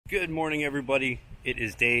Good morning, everybody. It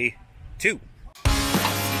is day 2.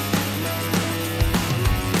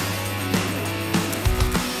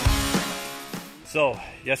 So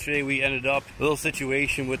yesterday we ended up a little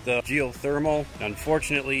situation with the geothermal.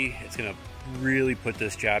 Unfortunately, it's gonna really put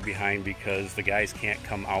this job behind because the guys can't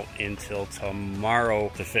come out until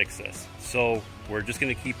tomorrow to fix this. So we're just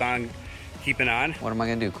gonna keep on keeping on. What am I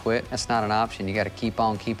gonna do, quit? That's not an option. You gotta keep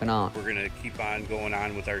on keeping on. We're gonna keep on going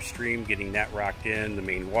on with our stream, getting that rocked in, the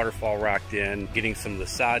main waterfall rocked in, getting some of the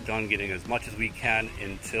sod done, getting as much as we can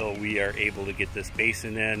until we are able to get this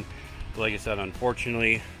basin in. Like I said,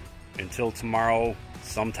 unfortunately, until tomorrow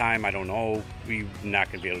sometime, I don't know, we're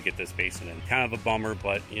not gonna be able to get this basin in. Kind of a bummer,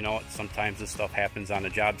 but you know, sometimes this stuff happens on a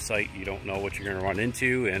job site. You don't know what you're gonna run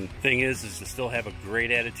into, and the thing is to still have a great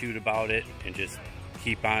attitude about it and just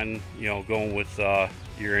keep on, you know, going with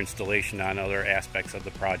your installation on other aspects of the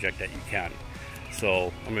project that you can.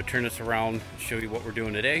 So I'm going to turn this around, show you what we're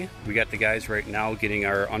doing today. We got the guys right now getting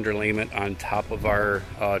our underlayment on top of our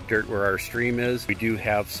dirt where our stream is. We do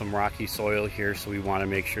have some rocky soil here, so we want to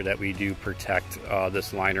make sure that we do protect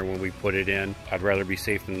this liner when we put it in. I'd rather be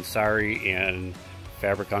safe than sorry, and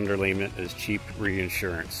fabric underlayment is cheap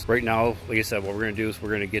reinsurance. Right now, like I said, what we're going to do is we're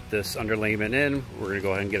going to get this underlayment in. We're going to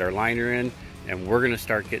go ahead and get our liner in, and we're going to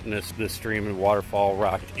start getting this stream and waterfall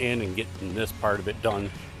rocked in and getting this part of it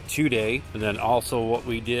done today. And then also what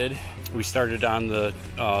we did, we started on the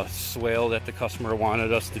swale that the customer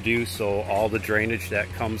wanted us to do, so all the drainage that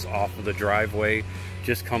comes off of the driveway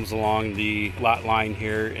just comes along the lot line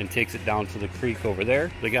here and takes it down to the creek over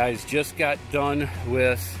there. The guys just got done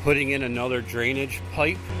with putting in another drainage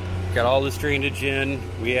pipe. Got all this drainage in.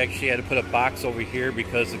 We actually had to put a box over here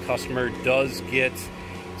because the customer does get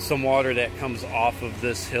some water that comes off of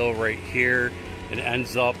this hill right here and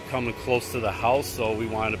ends up coming close to the house, so we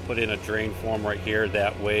wanted to put in a drain form right here.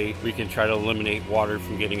 That way we can try to eliminate water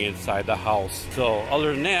from getting inside the house. So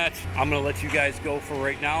other than that, I'm gonna let you guys go for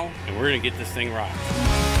right now, and we're gonna get this thing rocked.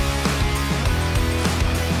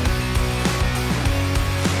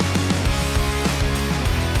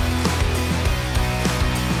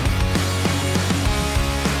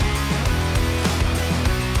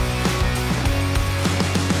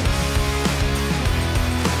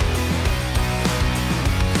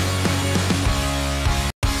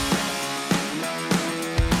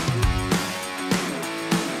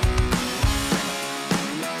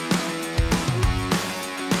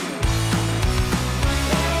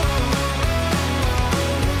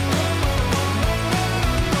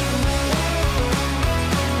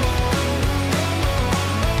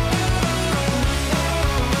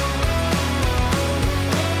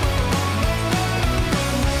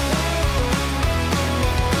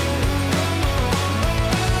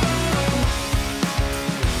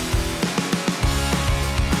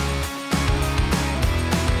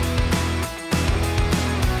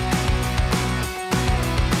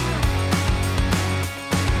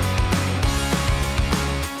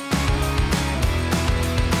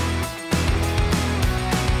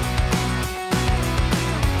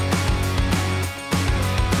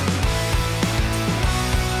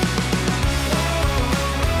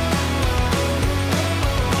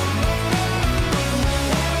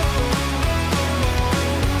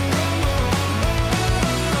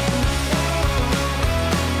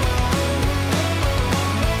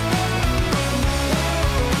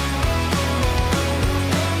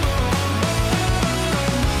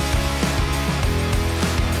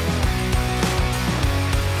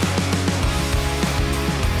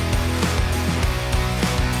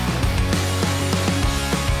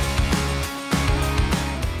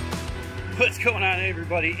 What's going on,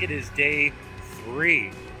 everybody? It is day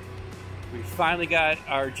 3. We finally got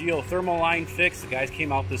our geothermal line fixed. The guys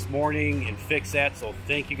came out this morning and fixed that, so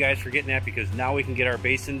thank you guys for getting that, because now we can get our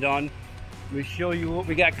basin done. Let me show you what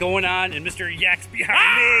we got going on, and Mr. Yak's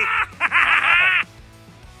behind me.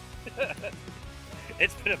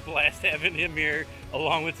 It's been a blast having him here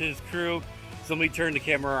along with his crew. So let me turn the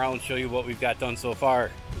camera around and show you what we've got done so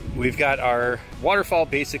far. We've got our waterfall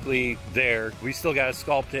basically there. We still got to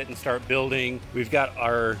sculpt it and start building. We've got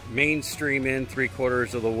our main stream in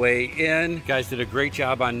 3/4 of the way in. Guys did a great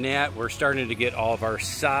job on that. We're starting to get all of our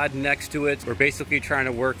sod next to it. We're basically trying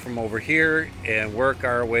to work from over here and work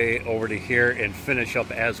our way over to here and finish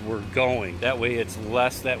up as we're going. That way it's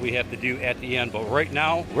less that we have to do at the end. But right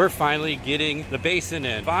now, we're finally getting the basin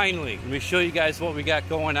in. Finally, let me show you guys what we got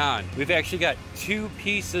going on. We've actually got 2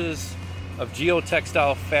 pieces of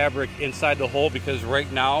geotextile fabric inside the hole, because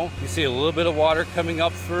right now you see a little bit of water coming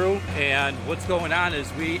up through, and what's going on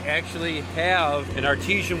is we actually have an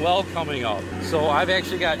artesian well coming up. So I've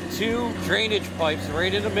actually got 2 drainage pipes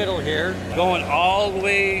right in the middle here going all the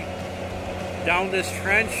way down this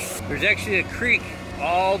trench. There's actually a creek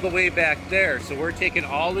all the way back there, so we're taking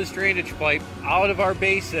all this drainage pipe out of our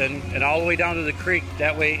basin and all the way down to the creek.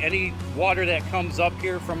 That way any water that comes up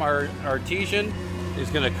here from our artesian is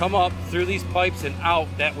going to come up through these pipes and out.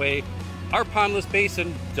 That way our pondless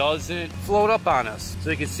basin doesn't float up on us. So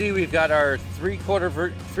you can see we've got our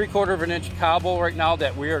 3/4 of an inch cobble right now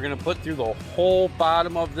that we are going to put through the whole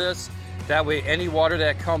bottom of this. That way any water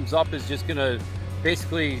that comes up is just going to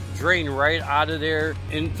basically drain right out of there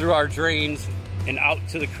in through our drains and out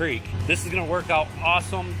to the creek. This is going to work out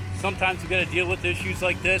awesome. Sometimes we got to deal with issues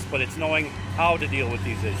like this, but it's knowing how to deal with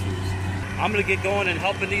these issues. I'm going to get going and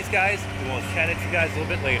helping these guys, and we'll chat at you guys a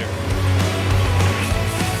little bit later.